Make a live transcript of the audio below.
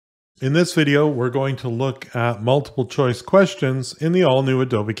In this video, we're going to look at multiple choice questions in the all-new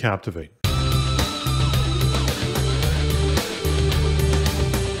Adobe Captivate.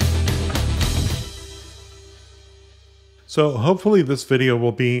 So hopefully this video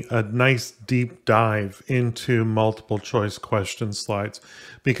will be a nice deep dive into multiple choice question slides.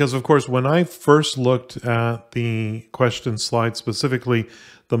 Because of course, when I first looked at the question slide, specifically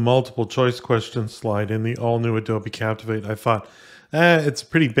the multiple choice question slide in the all-new Adobe Captivate, I thought, it's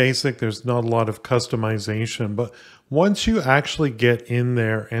pretty basic. There's not a lot of customization. But once you actually get in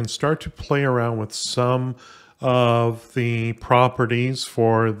there and start to play around with some of the properties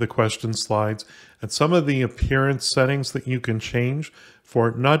for the question slides and some of the appearance settings that you can change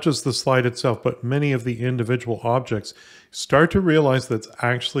for not just the slide itself, but many of the individual objects, start to realize that's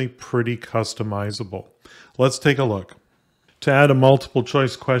actually pretty customizable. Let's take a look. To add a multiple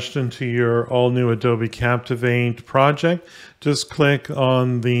choice question to your all-new Adobe Captivate project, just click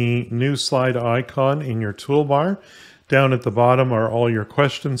on the new slide icon in your toolbar. Down at the bottom are all your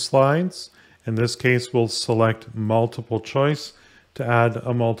question slides. In this case, we'll select multiple choice to add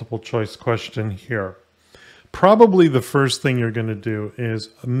a multiple choice question here. Probably the first thing you're going to do is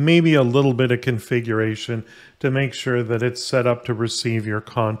maybe a little bit of configuration to make sure that it's set up to receive your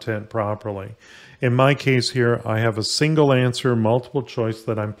content properly. In my case here, I have a single answer multiple choice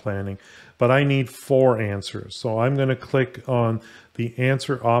that I'm planning, but I need 4 answers. So I'm going to click on the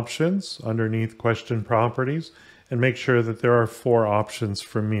answer options underneath question properties and make sure that there are 4 options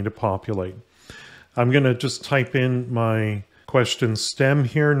for me to populate. I'm going to just type in my question stem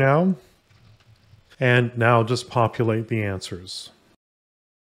here now, and now just populate the answers.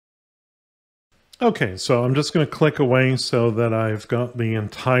 Okay, so I'm just going to click away so that I've got the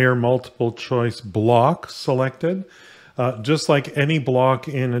entire multiple choice block selected. Just like any block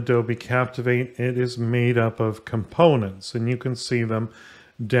in Adobe Captivate, it is made up of components, and you can see them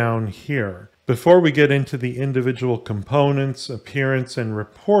down here. Before we get into the individual components, appearance, and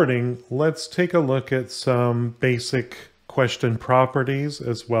reporting, let's take a look at some basic question properties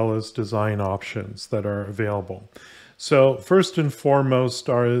as well as design options that are available. So first and foremost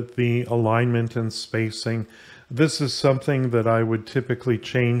are the alignment and spacing. This is something that I would typically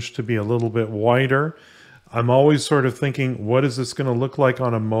change to be a little bit wider. I'm always sort of thinking, what is this going to look like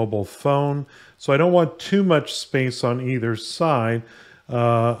on a mobile phone? So I don't want too much space on either side.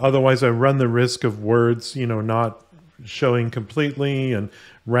 Otherwise I run the risk of words, not showing completely and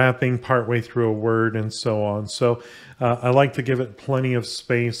wrapping partway through a word and so on. So I like to give it plenty of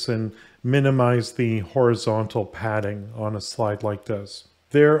space and minimize the horizontal padding on a slide like this.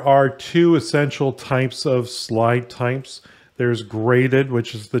 There are 2 essential types of slide types. There's graded,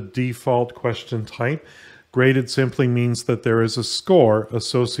 which is the default question type. Graded simply means that there is a score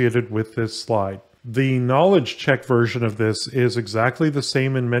associated with this slide. The knowledge check version of this is exactly the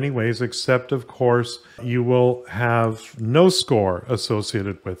same in many ways, except of course you will have no score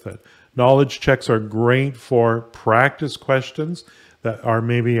associated with it. Knowledge checks are great for practice questions that are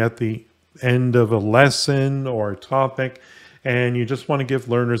maybe at the end of a lesson or a topic, and you just want to give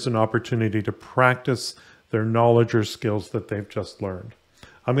learners an opportunity to practice their knowledge or skills that they've just learned.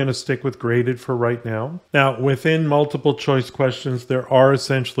 I'm going to stick with graded for right now. Now, within multiple choice questions, there are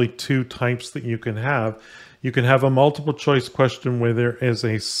essentially 2 types that you can have. You can have a multiple choice question where there is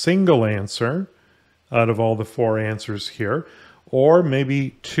a single answer out of all the 4 answers here, or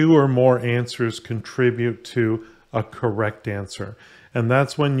maybe 2 or more answers contribute to a correct answer. And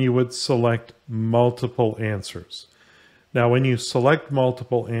that's when you would select multiple answers. Now, when you select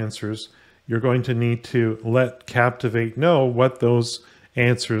multiple answers, you're going to need to let Captivate know what those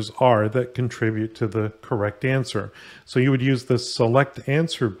answers are that contribute to the correct answer. So you would use the select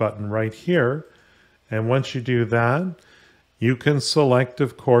answer button right here. And once you do that, you can select,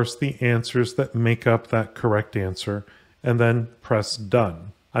 of course, the answers that make up that correct answer and then press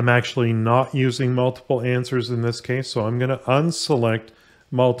done. I'm actually not using multiple answers in this case, so I'm going to unselect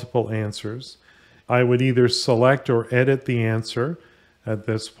multiple answers. I would either select or edit the answer at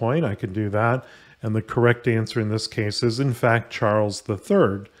this point. I could do that. And the correct answer in this case is, in fact, Charles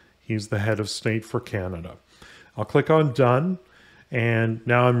III. He's the head of state for Canada. I'll click on Done. And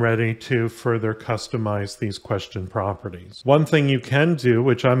now I'm ready to further customize these question properties. One thing you can do,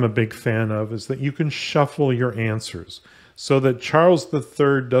 which I'm a big fan of, is that you can shuffle your answers so that Charles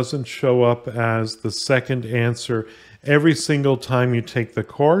III doesn't show up as the second answer every single time you take the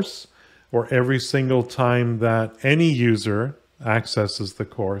course or every single time that any user accesses the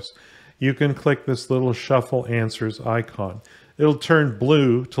course. You can click this little shuffle answers icon. It'll turn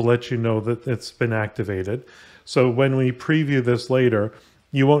blue to let you know that it's been activated. So when we preview this later,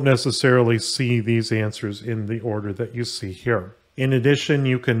 you won't necessarily see these answers in the order that you see here. In addition,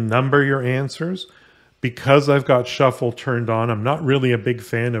 you can number your answers. Because I've got shuffle turned on, I'm not really a big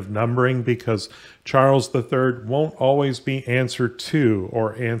fan of numbering because Charles III won't always be answer 2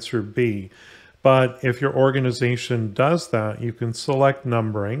 or answer B. But if your organization does that, you can select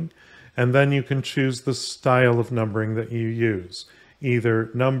numbering, and then you can choose the style of numbering that you use,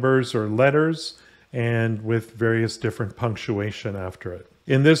 either numbers or letters, and with various different punctuation after it.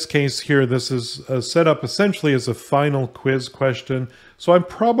 In this case here, this is set up essentially as a final quiz question, so I'm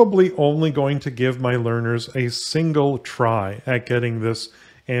probably only going to give my learners a single try at getting this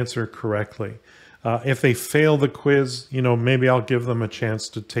answer correctly. If they fail the quiz, maybe I'll give them a chance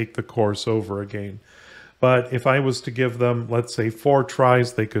to take the course over again. But if I was to give them, let's say, 4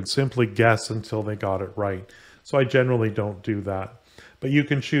 tries, they could simply guess until they got it right. So I generally don't do that. But you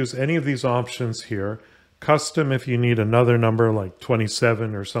can choose any of these options here. Custom if you need another number like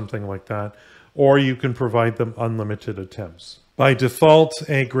 27 or something like that, or you can provide them unlimited attempts. By default,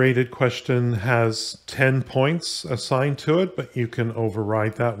 a graded question has 10 points assigned to it, but you can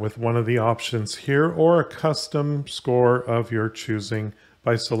override that with one of the options here or a custom score of your choosing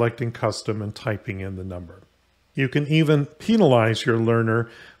by selecting custom and typing in the number. You can even penalize your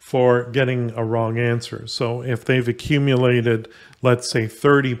learner for getting a wrong answer. So if they've accumulated, let's say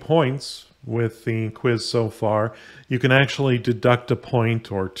 30 points with the quiz so far, you can actually deduct a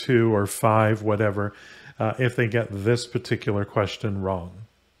point or 2 or 5, whatever, if they get this particular question wrong.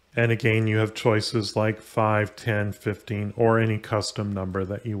 And again, you have choices like 5, 10, 15, or any custom number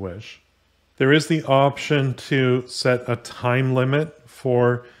that you wish. There is the option to set a time limit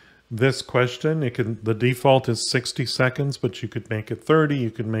for this question. The default is 60 seconds, but you could make it 30,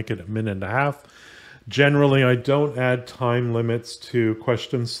 you could make it a minute and a half. Generally, I don't add time limits to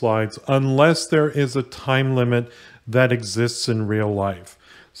question slides unless there is a time limit that exists in real life.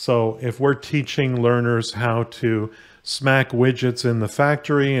 So if we're teaching learners how to smack widgets in the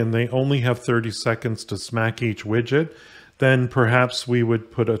factory and they only have 30 seconds to smack each widget, then perhaps we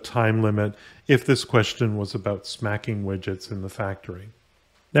would put a time limit if this question was about smacking widgets in the factory.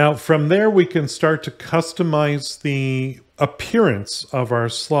 Now, from there, we can start to customize the appearance of our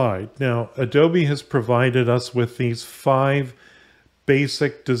slide. Now, Adobe has provided us with these 5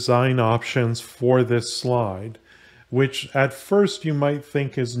 basic design options for this slide, which at first you might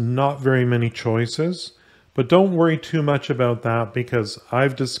think is not very many choices, but don't worry too much about that because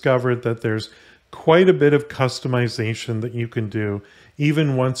I've discovered that there's quite a bit of customization that you can do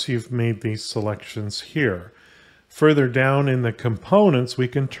even once you've made these selections here. Further down in the components, we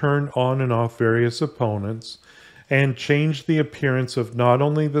can turn on and off various opponents and change the appearance of not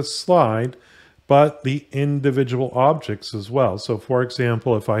only the slide, but the individual objects as well. So for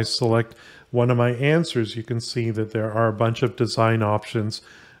example, if I select one of my answers, you can see that there are a bunch of design options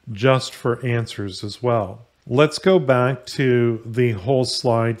just for answers as well. Let's go back to the whole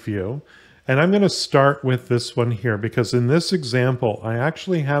slide view. And I'm going to start with this one here because in this example, I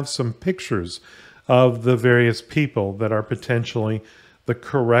actually have some pictures of the various people that are potentially the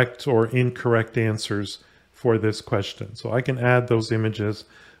correct or incorrect answers for this question. So I can add those images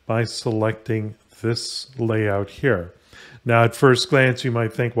by selecting this layout here. Now, at first glance, you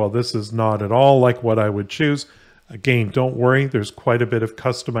might think, well, this is not at all like what I would choose. Again, don't worry. There's quite a bit of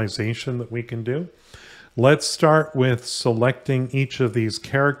customization that we can do. Let's start with selecting each of these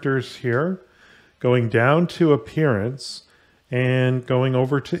characters here, going down to Appearance and going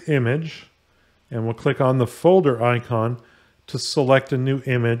over to Image. And we'll click on the folder icon to select a new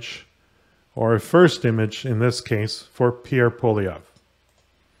image, or a first image in this case, for Pierre Poilievre.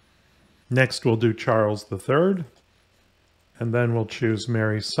 Next, we'll do Charles III. And then we'll choose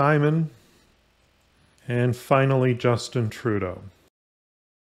Mary Simon. And finally, Justin Trudeau.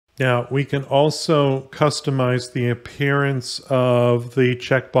 Now, we can also customize the appearance of the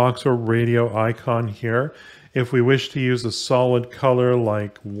checkbox or radio icon here. If we wish to use a solid color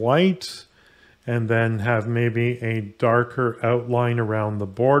like white, and then have maybe a darker outline around the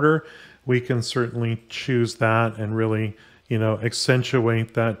border, we can certainly choose that and really,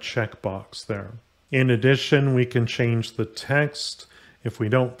 accentuate that checkbox there. In addition, we can change the text. If we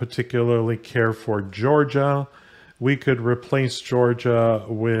don't particularly care for Georgia, we could replace Georgia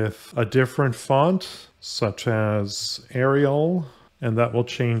with a different font, such as Arial, and that will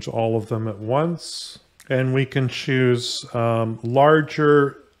change all of them at once. And we can choose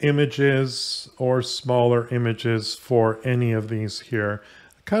larger images or smaller images for any of these here.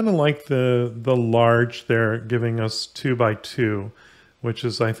 I kind of like the large there, giving us 2 by 2, which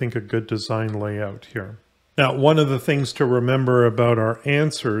is, I think, a good design layout here. Now, one of the things to remember about our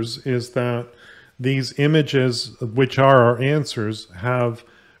answers is that these images, which are our answers, have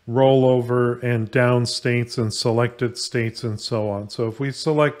rollover and down states and selected states and so on. So if we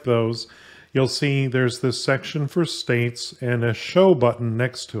select those, you'll see there's this section for states and a show button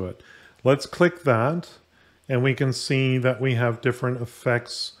next to it. Let's click that and we can see that we have different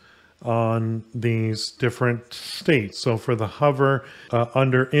effects on these different states. So for the hover,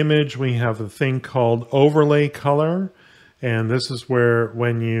 under image, we have a thing called overlay color. And this is where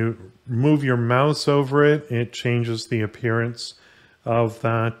when you move your mouse over it, it changes the appearance of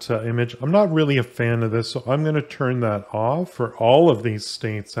that image. I'm not really a fan of this, so I'm going to turn that off for all of these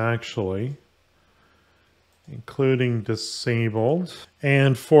states actually, including disabled.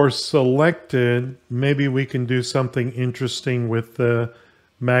 And for selected, maybe we can do something interesting with the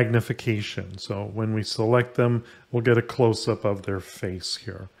magnification. So when we select them, we'll get a close-up of their face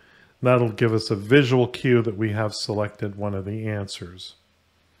here. That'll give us a visual cue that we have selected one of the answers.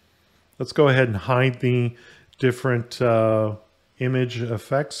 Let's go ahead and hide the different image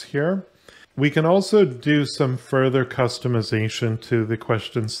effects here. We can also do some further customization to the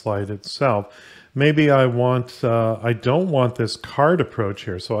question slide itself. Maybe I don't want this card approach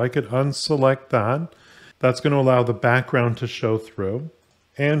here, so I could unselect that. That's going to allow the background to show through.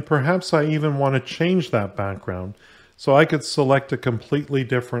 And perhaps I even want to change that background. So I could select a completely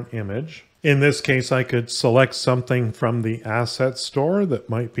different image. In this case, I could select something from the asset store that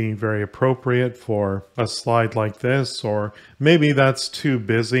might be very appropriate for a slide like this, or maybe that's too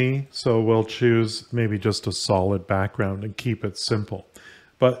busy. So we'll choose maybe just a solid background and keep it simple.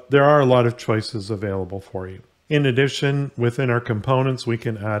 But there are a lot of choices available for you. In addition, within our components, we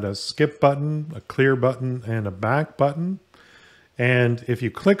can add a skip button, a clear button, and a back button. And if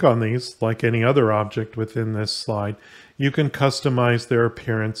you click on these, like any other object within this slide, you can customize their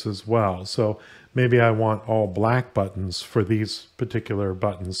appearance as well. So maybe I want all black buttons for these particular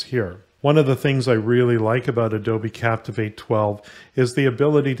buttons here. One of the things I really like about Adobe Captivate 12 is the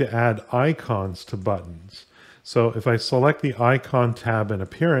ability to add icons to buttons. So if I select the icon tab in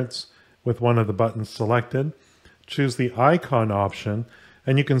appearance with one of the buttons selected, choose the icon option,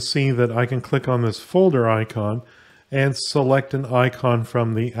 and you can see that I can click on this folder icon and select an icon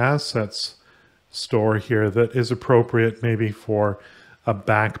from the assets store here that is appropriate maybe for a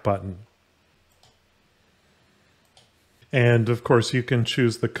back button. And of course you can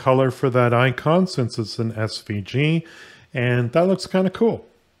choose the color for that icon since it's an SVG, and that looks kind of cool.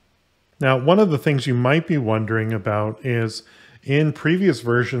 Now, one of the things you might be wondering about is in previous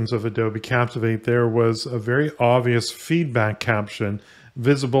versions of Adobe Captivate, there was a very obvious feedback caption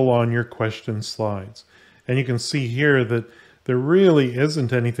visible on your question slides. And you can see here that there really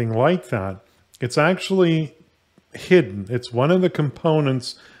isn't anything like that. It's actually hidden. It's one of the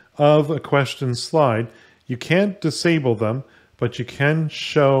components of a question slide. You can't disable them, but you can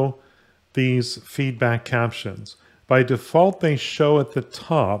show these feedback captions. By default, they show at the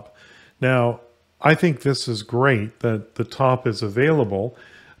top. Now, I think this is great that the top is available,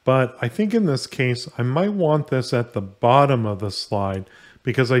 but I think in this case, I might want this at the bottom of the slide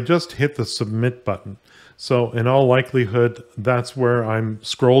because I just hit the submit button. So in all likelihood, that's where I'm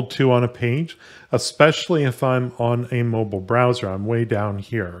scrolled to on a page, especially if I'm on a mobile browser. I'm way down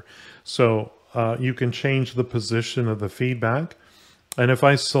here. So you can change the position of the feedback. And if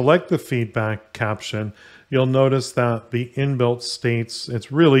I select the feedback caption, you'll notice that the inbuilt states,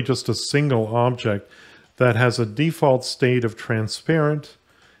 it's really just a single object that has a default state of transparent,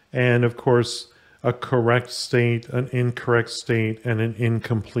 and of course, a correct state, an incorrect state, and an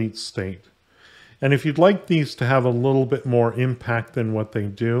incomplete state. And if you'd like these to have a little bit more impact than what they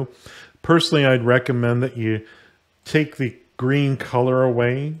do, personally, I'd recommend that you take the green color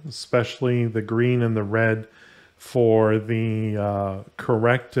away, especially the green and the red for the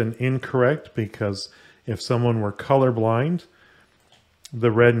correct and incorrect, because if someone were colorblind,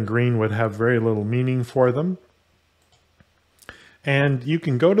 the red and green would have very little meaning for them. And you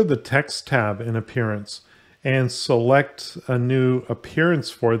can go to the text tab in appearance and select a new appearance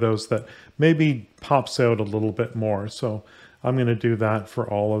for those that maybe pops out a little bit more. So I'm going to do that for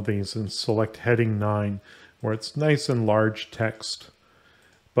all of these and select heading 9 where it's nice and large text.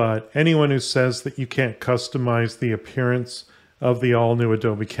 But anyone who says that you can't customize the appearance of the all-new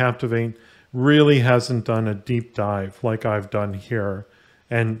Adobe Captivate really hasn't done a deep dive like I've done here.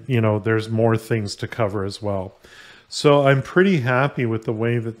 And, you know, there's more things to cover as well. So I'm pretty happy with the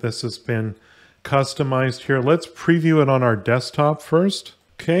way that this has been customized here. Let's preview it on our desktop first.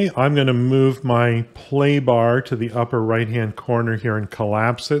 Okay, I'm going to move my play bar to the upper right-hand corner here and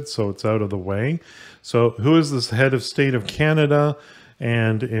collapse it so it's out of the way. So who is this head of state of Canada?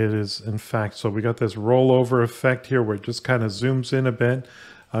 And it is, in fact, so we got this rollover effect here where it just kind of zooms in a bit.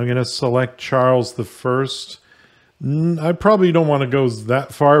 I'm going to select Charles I, I probably don't want to go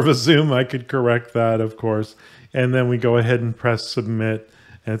that far of a zoom. I could correct that, of course. And then we go ahead and press submit.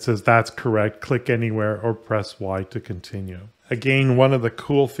 And it says that's correct. Click anywhere or press Y to continue. Again, one of the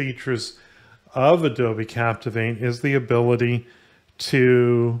cool features of Adobe Captivate is the ability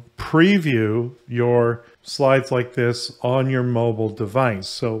to preview your slides like this on your mobile device.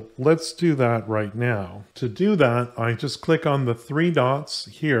 So let's do that right now. To do that, I just click on the three dots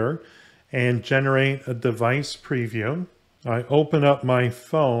here and generate a device preview. I open up my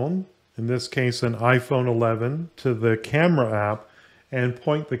phone, in this case an iPhone 11, to the camera app and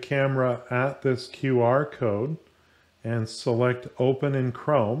point the camera at this QR code and select open in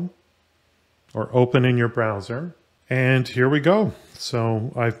Chrome or open in your browser. And here we go.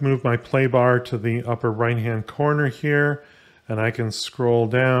 So I've moved my play bar to the upper right hand corner here, and I can scroll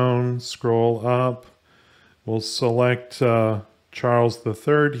down, scroll up. We'll select Charles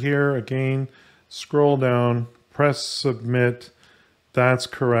III here again, scroll down, press submit. That's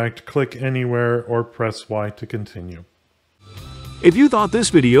correct. Click anywhere or press Y to continue. If you thought this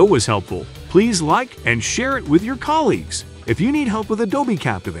video was helpful, please like and share it with your colleagues. If you need help with Adobe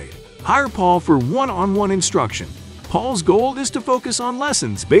Captivate, hire Paul for one-on-one instruction. Paul's goal is to focus on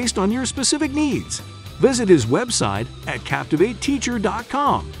lessons based on your specific needs. Visit his website at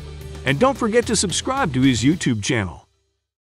captivateteacher.com. And don't forget to subscribe to his YouTube channel.